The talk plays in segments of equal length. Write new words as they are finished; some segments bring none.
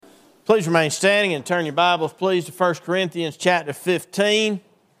Please remain standing and turn your Bibles, please, to 1 Corinthians chapter 15.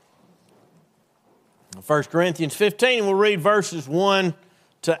 1 Corinthians 15, and we'll read verses 1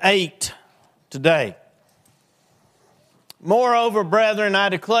 to 8 today. Moreover, brethren, I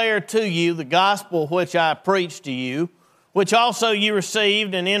declare to you the gospel which I preached to you, which also you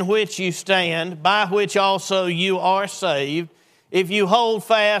received, and in which you stand, by which also you are saved, if you hold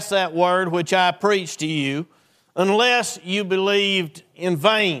fast that word which I preached to you, unless you believed in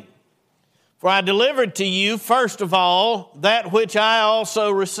vain. For I delivered to you, first of all, that which I also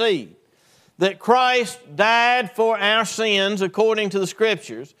received, that Christ died for our sins according to the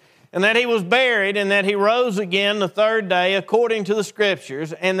Scriptures, and that He was buried, and that He rose again the third day according to the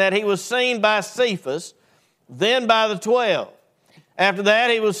Scriptures, and that He was seen by Cephas, then by the 12. After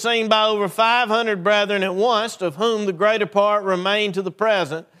that He was seen by over 500 brethren at once, of whom the greater part remain to the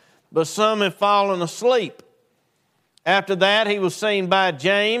present, but some have fallen asleep. After that He was seen by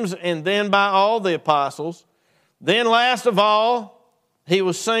James, and then by all the apostles. Then last of all He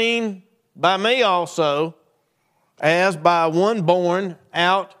was seen by me also, as by one born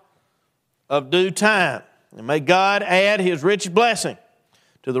out of due time. And may God add His rich blessing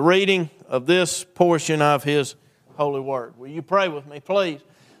to the reading of this portion of His holy word. Will you pray with me, please?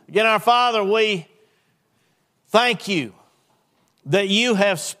 Again, our Father, we thank You that You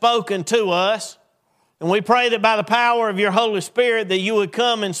have spoken to us. And we pray that by the power of Your Holy Spirit that You would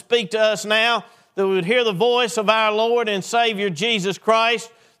come and speak to us now, that we would hear the voice of our Lord and Savior Jesus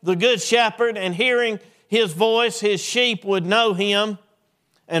Christ, the Good Shepherd, and hearing His voice, His sheep would know Him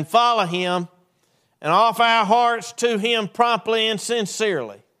and follow Him and offer our hearts to Him promptly and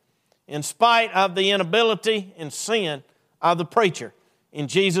sincerely, in spite of the inability and sin of the preacher. In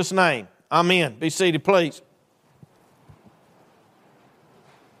Jesus' name, amen. Be seated, please.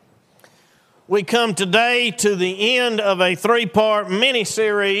 We come today to the end of a three-part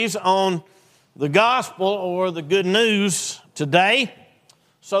mini-series on the gospel or the good news today.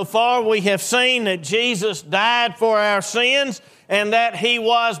 So far we have seen that Jesus died for our sins and that He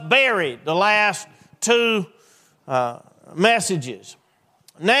was buried, the last two messages.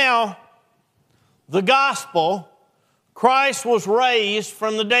 Now, the gospel, Christ was raised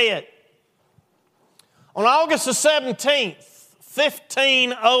from the dead. On August the 17th,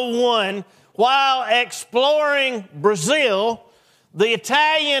 1501, while exploring Brazil, the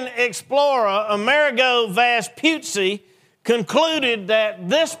Italian explorer Amerigo Vespucci concluded that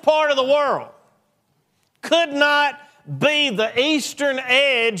this part of the world could not be the eastern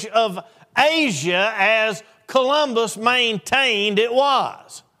edge of Asia as Columbus maintained it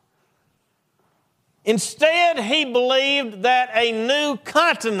was. Instead, he believed that a new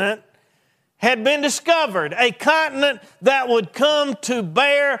continent had been discovered, a continent that would come to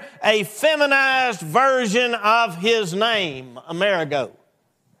bear a feminized version of his name, Amerigo.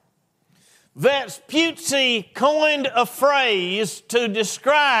 Vespucci coined a phrase to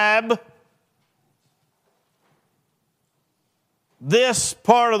describe this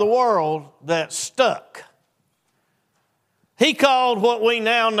part of the world that stuck. He called what we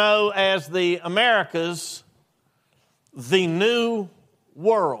now know as the Americas the New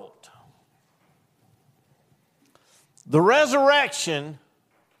World. The resurrection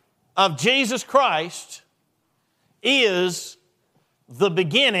of Jesus Christ is the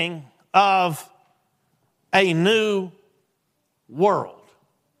beginning of a new world.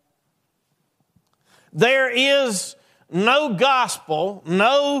 There is no gospel,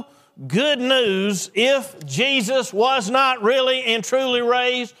 no good news if Jesus was not really and truly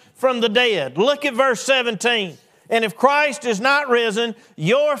raised from the dead. Look at verse 17. And if Christ is not risen,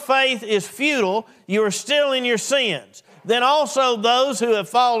 your faith is futile, you are still in your sins. Then also those who have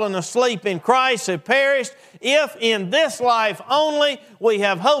fallen asleep in Christ have perished. If in this life only we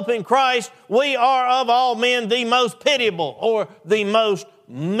have hope in Christ, we are of all men the most pitiable or the most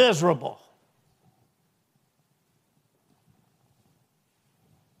miserable.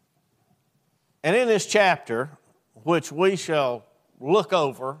 And in this chapter, which we shall look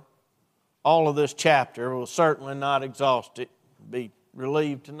over, all of this chapter, will certainly not exhaust it, be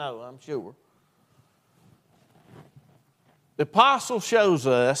relieved to know, I'm sure. The apostle shows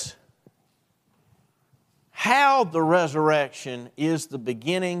us how the resurrection is the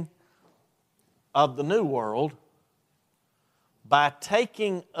beginning of the new world by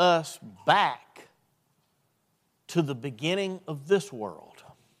taking us back to the beginning of this world.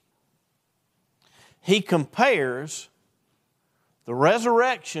 He compares the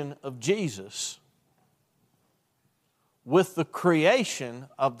resurrection of Jesus with the creation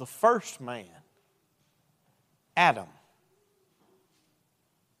of the first man, Adam.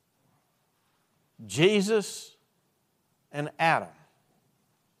 Jesus and Adam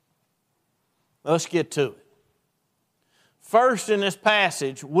Let's get to it. First, in this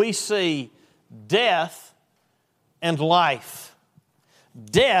passage, we see death and life.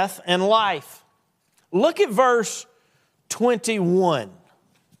 Death and life. Look at verse 21.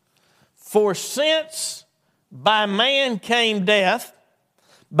 For since by man came death,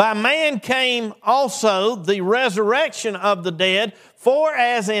 by man came also the resurrection of the dead. For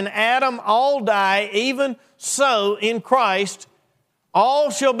as in Adam all die, even so in Christ all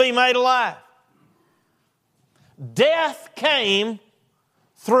shall be made alive. Death came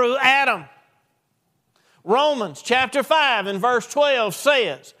through Adam. Romans chapter 5 and verse 12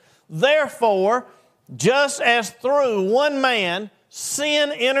 says, therefore, just as through one man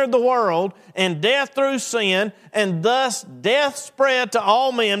sin entered the world, and death through sin, and thus death spread to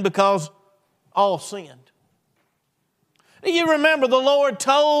all men because all sinned. You remember the Lord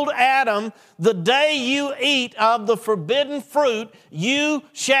told Adam, the day you eat of the forbidden fruit, you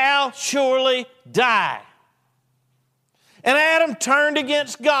shall surely die. And Adam turned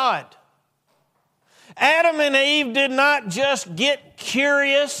against God. Adam and Eve did not just get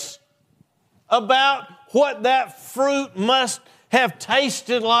curious about what that fruit must have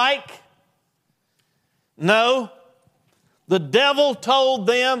tasted like. No, the devil told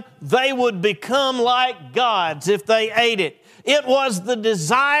them they would become like gods if they ate it. It was the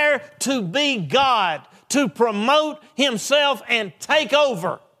desire to be God, to promote himself and take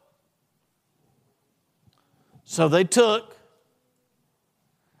over. So they took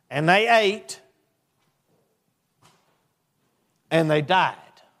and they ate and they died.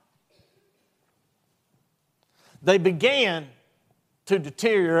 They began to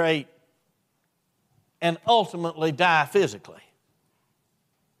deteriorate and ultimately die physically.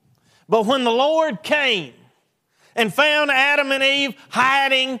 But when the Lord came and found Adam and Eve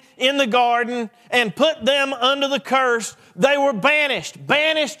hiding in the garden and put them under the curse, they were banished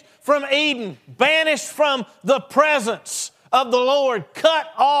from Eden, banished from the presence of the Lord,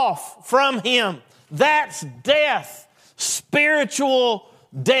 cut off from Him. That's death, spiritual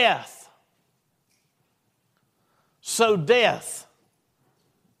death. So death,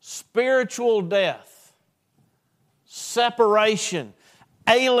 spiritual death, separation,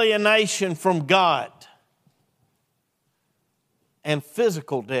 alienation from God, and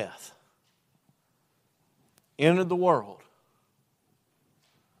physical death entered the world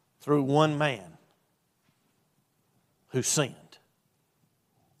through one man who sinned.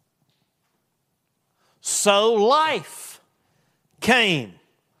 So life came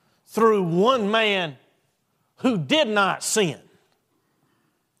through one man who did not sin,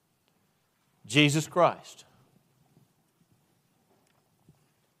 Jesus Christ.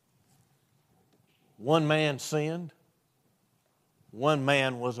 One man sinned, one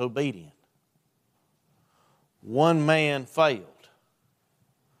man was obedient. One man failed,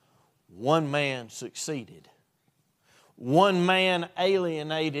 one man succeeded. One man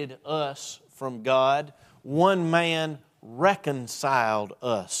alienated us from God, one man reconciled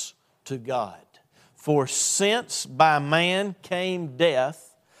us to God. For since by man came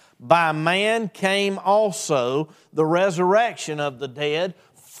death, by man came also the resurrection of the dead.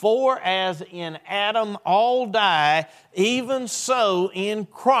 For as in Adam all die, even so in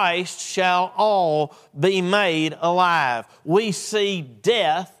Christ shall all be made alive. We see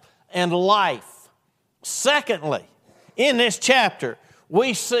death and life. Secondly, in this chapter,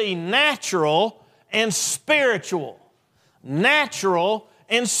 we see natural and spiritual. Natural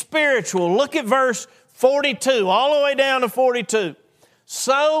and spiritual. Look at verse 42, all the way down to 42.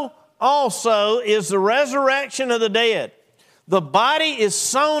 So also is the resurrection of the dead. The body is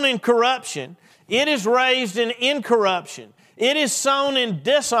sown in corruption. It is raised in incorruption. It is sown in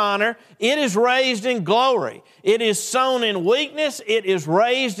dishonor. It is raised in glory. It is sown in weakness. It is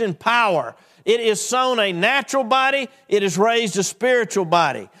raised in power. It is sown a natural body. It is raised a spiritual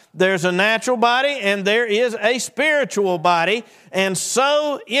body. There's a natural body and there is a spiritual body. And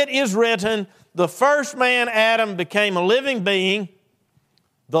so it is written, the first man, Adam, became a living being.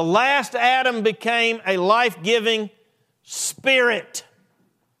 The last Adam became a life-giving spirit.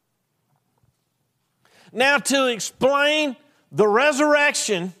 Now, to explain the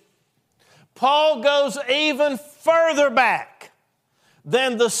resurrection, Paul goes even further back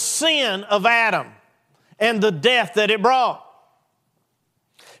than the sin of Adam and the death that it brought.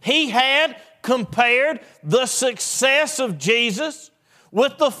 He had compared the success of Jesus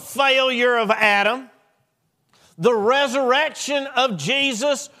with the failure of Adam, the resurrection of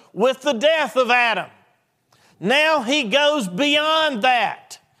Jesus with the death of Adam. Now he goes beyond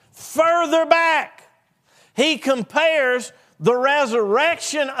that, further back. He compares the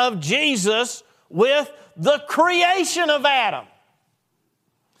resurrection of Jesus with the creation of Adam.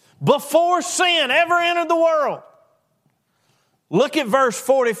 before sin ever entered the world. Look at verse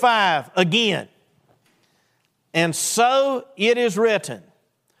 45 again. And so it is written,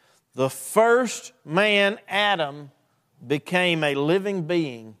 the first man, Adam, became a living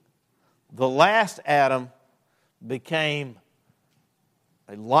being. The last Adam became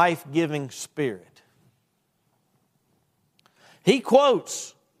a life-giving spirit. He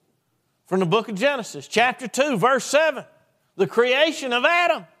quotes from the book of Genesis, chapter 2, verse 7, the creation of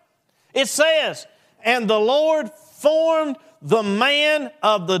Adam. It says, and the Lord formed the man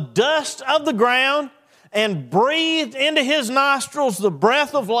of the dust of the ground and breathed into his nostrils the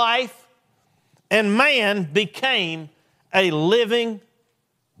breath of life, and man became a living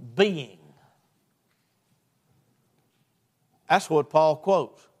being. That's what Paul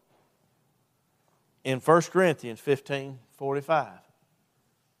quotes in 1 Corinthians 15:45.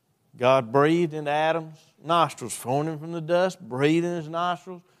 God breathed into Adam's nostrils, formed him from the dust, breathed in his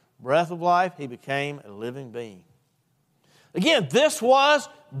nostrils, breath of life, he became a living being. Again, this was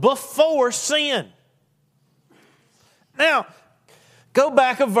before sin. Now, go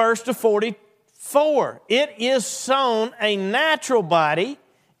back a verse to 44. It is sown a natural body.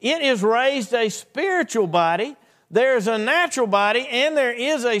 It is raised a spiritual body. There is a natural body and there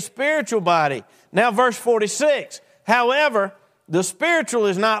is a spiritual body. Now, verse 46. However, the spiritual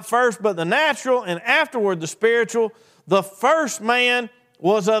is not first but the natural, and afterward the spiritual. The first man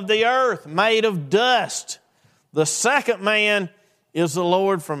was of the earth, made of dust. The second man is the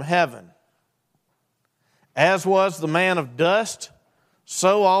Lord from heaven. As was the man of dust,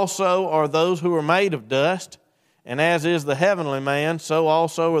 so also are those who are made of dust. And as is the heavenly man, so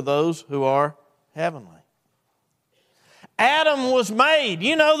also are those who are heavenly. Adam was made.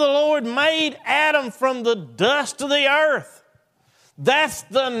 You know, the Lord made Adam from the dust of the earth. That's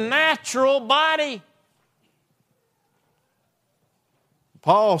the natural body.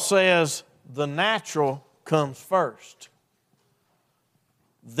 Paul says the natural comes first,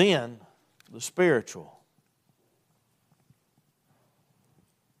 then the spiritual.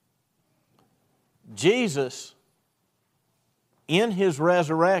 Jesus, in his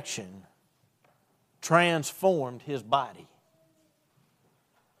resurrection, transformed his body.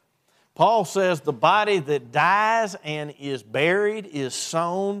 Paul says the body that dies and is buried, is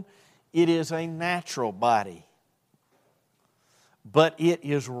sown, it is a natural body. But it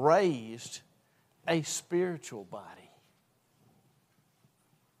is raised a spiritual body.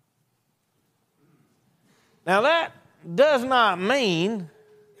 Now that does not mean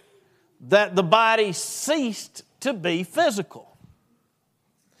that the body ceased to be physical.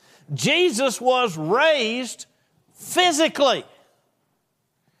 Jesus was raised physically.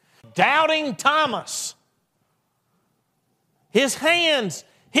 Doubting Thomas, his hands,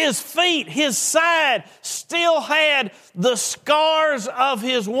 his feet, his side still had the scars of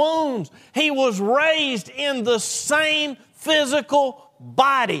his wounds. He was raised in the same physical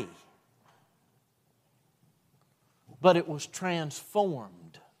body, but it was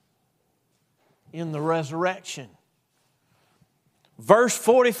transformed in the resurrection. Verse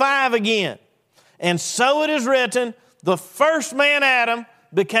 45 again. And so it is written, the first man, Adam,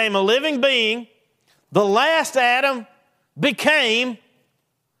 became a living being. The last Adam became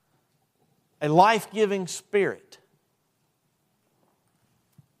a life-giving spirit.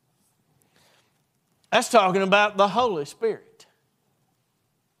 That's talking about the Holy Spirit.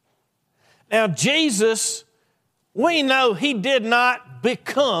 Now, Jesus, we know he did not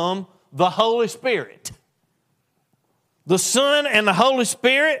become the Holy Spirit. The Son and the Holy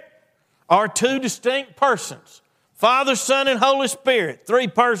Spirit are two distinct persons. Father, Son, and Holy Spirit. Three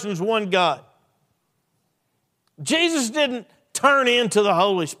persons, one God. Jesus didn't turn into the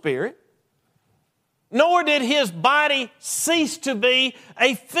Holy Spirit, nor did his body cease to be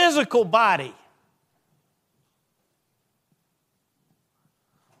a physical body.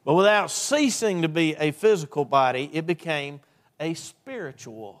 But without ceasing to be a physical body, it became a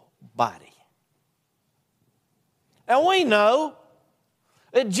spiritual body. And we know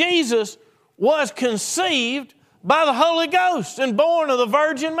that Jesus was conceived by the Holy Ghost and born of the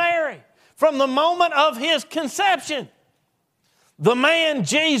Virgin Mary. From the moment of his conception, the man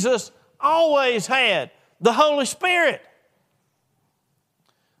Jesus always had the Holy Spirit.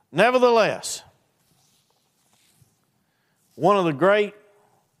 Nevertheless, one of the great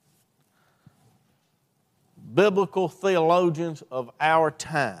biblical theologians of our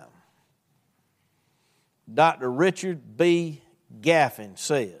time, Dr. Richard B. Gaffin,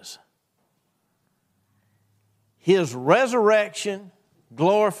 says, his resurrection,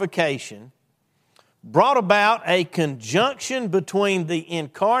 glorification, brought about a conjunction between the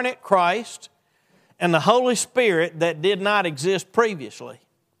incarnate Christ and the Holy Spirit that did not exist previously.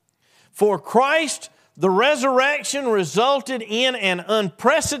 For Christ, the resurrection resulted in an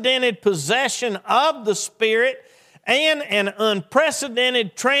unprecedented possession of the Spirit and an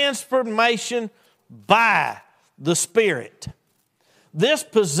unprecedented transformation by the Spirit. This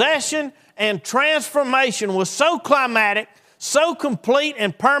possession and transformation was so climatic, so complete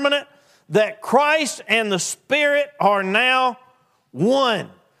and permanent, that Christ and the Spirit are now one.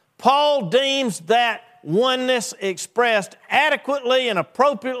 Paul deems that oneness expressed adequately and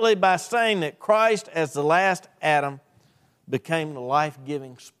appropriately by saying that Christ, as the last Adam, became the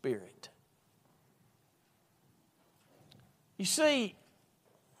life-giving Spirit. You see,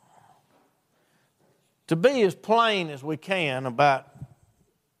 to be as plain as we can about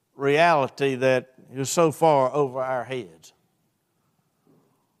reality that is so far over our heads,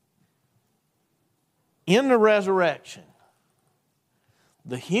 in the resurrection,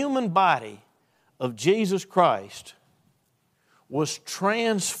 the human body of Jesus Christ was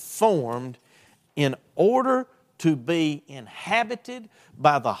transformed in order to be inhabited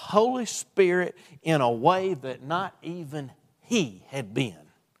by the Holy Spirit in a way that not even He had been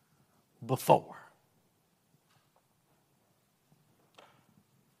before.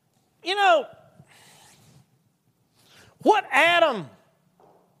 You know, what Adam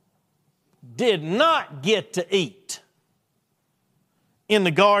did not get to eat in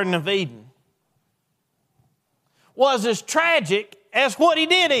the Garden of Eden was as tragic as what he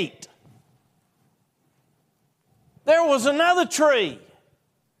did eat. There was another tree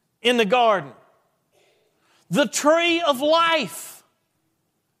in the garden, the tree of life.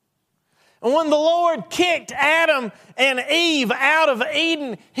 And when the Lord kicked Adam and Eve out of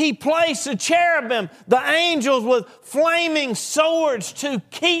Eden, He placed the cherubim, the angels with flaming swords, to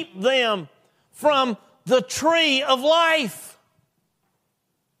keep them from the tree of life.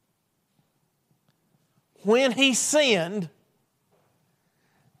 When he sinned,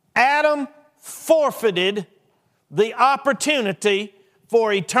 Adam forfeited the opportunity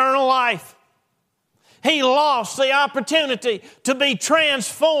for eternal life. He lost the opportunity to be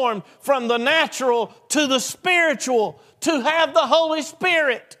transformed from the natural to the spiritual, to have the Holy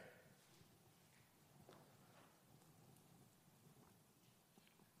Spirit.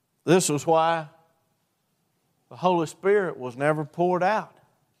 This was why the Holy Spirit was never poured out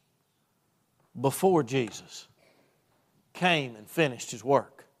before Jesus came and finished His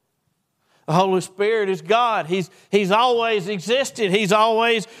work. The Holy Spirit is God. He's always existed. He's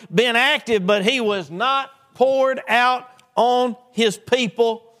always been active, but He was not poured out on His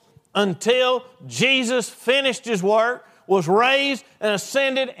people until Jesus finished His work, was raised and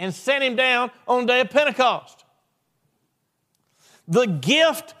ascended, and sent Him down on the day of Pentecost. The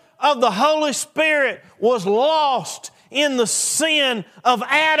gift of the Holy Spirit was lost in the sin of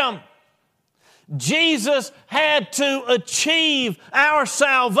Adam. Jesus had to achieve our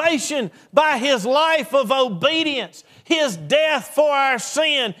salvation by His life of obedience, His death for our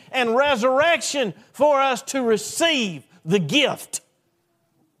sin, and resurrection for us to receive the gift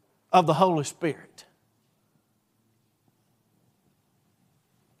of the Holy Spirit.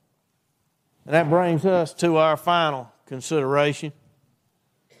 And that brings us to our final consideration.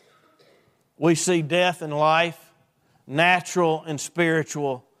 We see death and life, natural and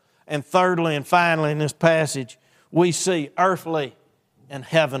spiritual. And thirdly and finally in this passage, we see earthly and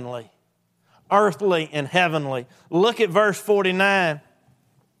heavenly. Earthly and heavenly. Look at verse 49.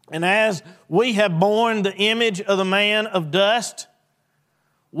 And as we have borne the image of the man of dust,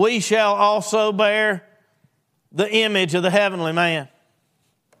 we shall also bear the image of the heavenly man.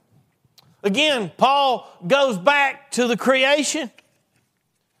 Again, Paul goes back to the creation.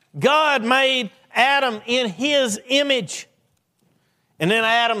 God made Adam in His image. And then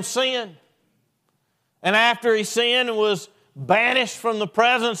Adam sinned. And after he sinned and was banished from the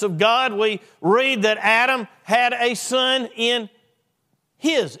presence of God, we read that Adam had a son in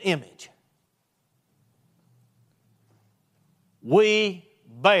his image. We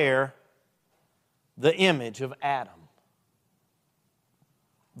bear the image of Adam,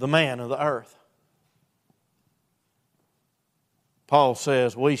 the man of the earth. Paul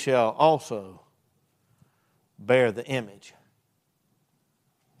says we shall also bear the image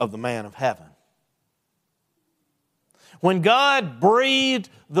of the man of heaven. When God breathed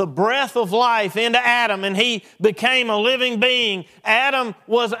the breath of life into Adam and he became a living being, Adam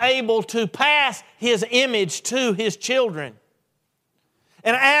was able to pass his image to his children.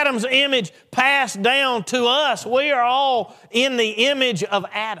 And Adam's image passed down to us. We are all in the image of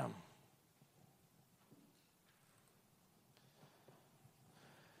Adam.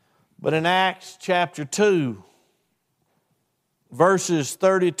 But in Acts chapter 2, verses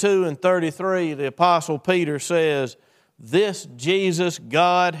 32 and 33, the Apostle Peter says, This Jesus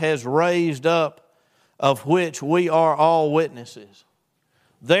God has raised up, of which we are all witnesses.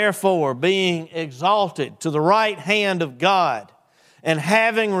 Therefore, being exalted to the right hand of God, and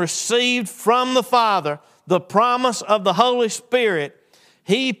having received from the Father the promise of the Holy Spirit,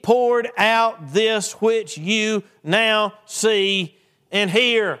 He poured out this which you now see and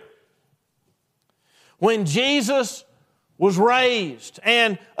hear. When Jesus was raised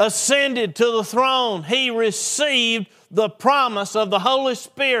and ascended to the throne, He received the promise of the Holy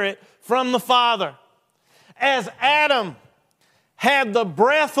Spirit from the Father. As Adam had the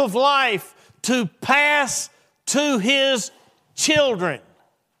breath of life to pass to his children,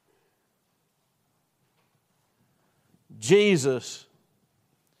 Jesus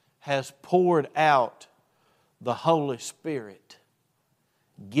has poured out the Holy Spirit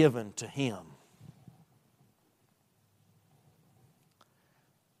given to Him.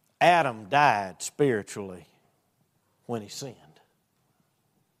 Adam died spiritually when he sinned.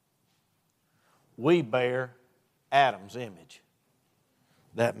 We bear Adam's image.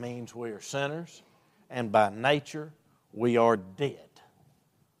 That means we are sinners, and by nature we are dead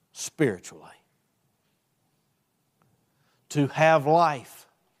spiritually. To have life,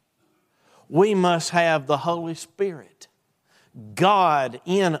 we must have the Holy Spirit, God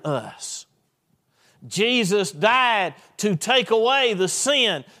in us. Jesus died to take away the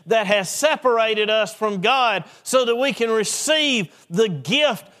sin that has separated us from God so that we can receive the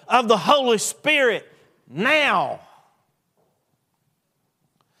gift of the Holy Spirit now.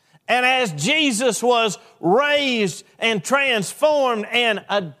 And as Jesus was raised and transformed and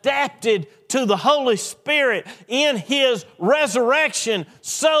adapted to the Holy Spirit in His resurrection,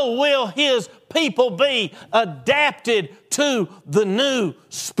 so will His people be adapted to the new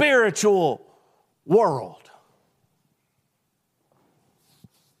spiritual world.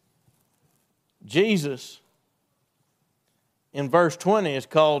 Jesus, in verse 20, is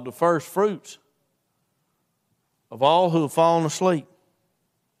called the first fruits of all who have fallen asleep.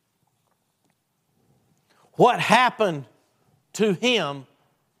 What happened to Him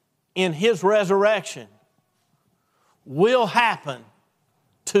in His resurrection will happen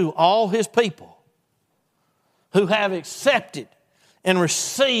to all His people who have accepted and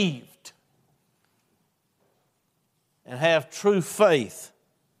received and have true faith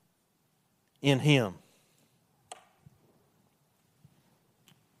in Him.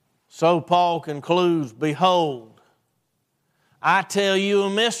 So Paul concludes, "Behold, I tell you a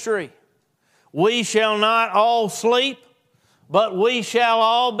mystery. We shall not all sleep, but we shall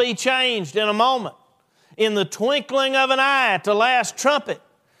all be changed in a moment, in the twinkling of an eye, at the last trumpet.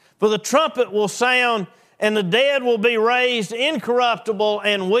 For the trumpet will sound, and the dead will be raised incorruptible,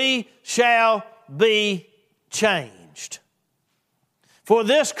 and we shall be changed. For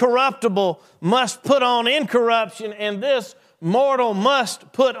this corruptible must put on incorruption, and this mortal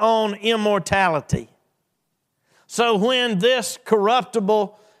must put on immortality. So when this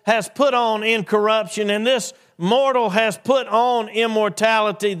corruptible has put on incorruption, and this mortal has put on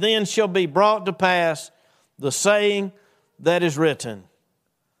immortality, then shall be brought to pass the saying that is written,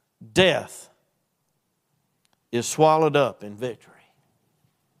 death is swallowed up in victory.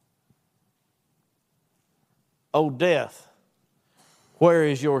 O death, where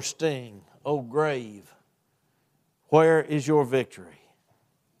is your sting? O grave, where is your victory?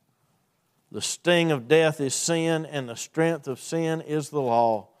 The sting of death is sin, and the strength of sin is the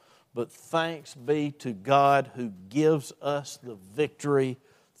law. But thanks be to God who gives us the victory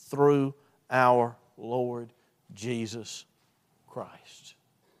through our Lord Jesus Christ."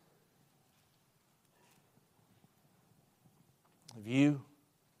 Have you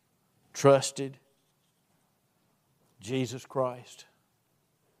trusted Jesus Christ?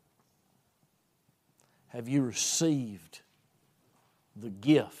 Have you received the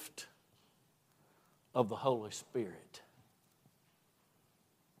gift of the Holy Spirit?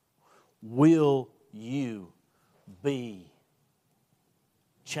 Will you be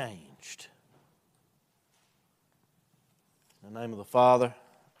changed? In the name of the Father,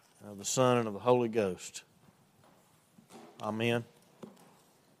 and of the Son, and of the Holy Ghost. Amen.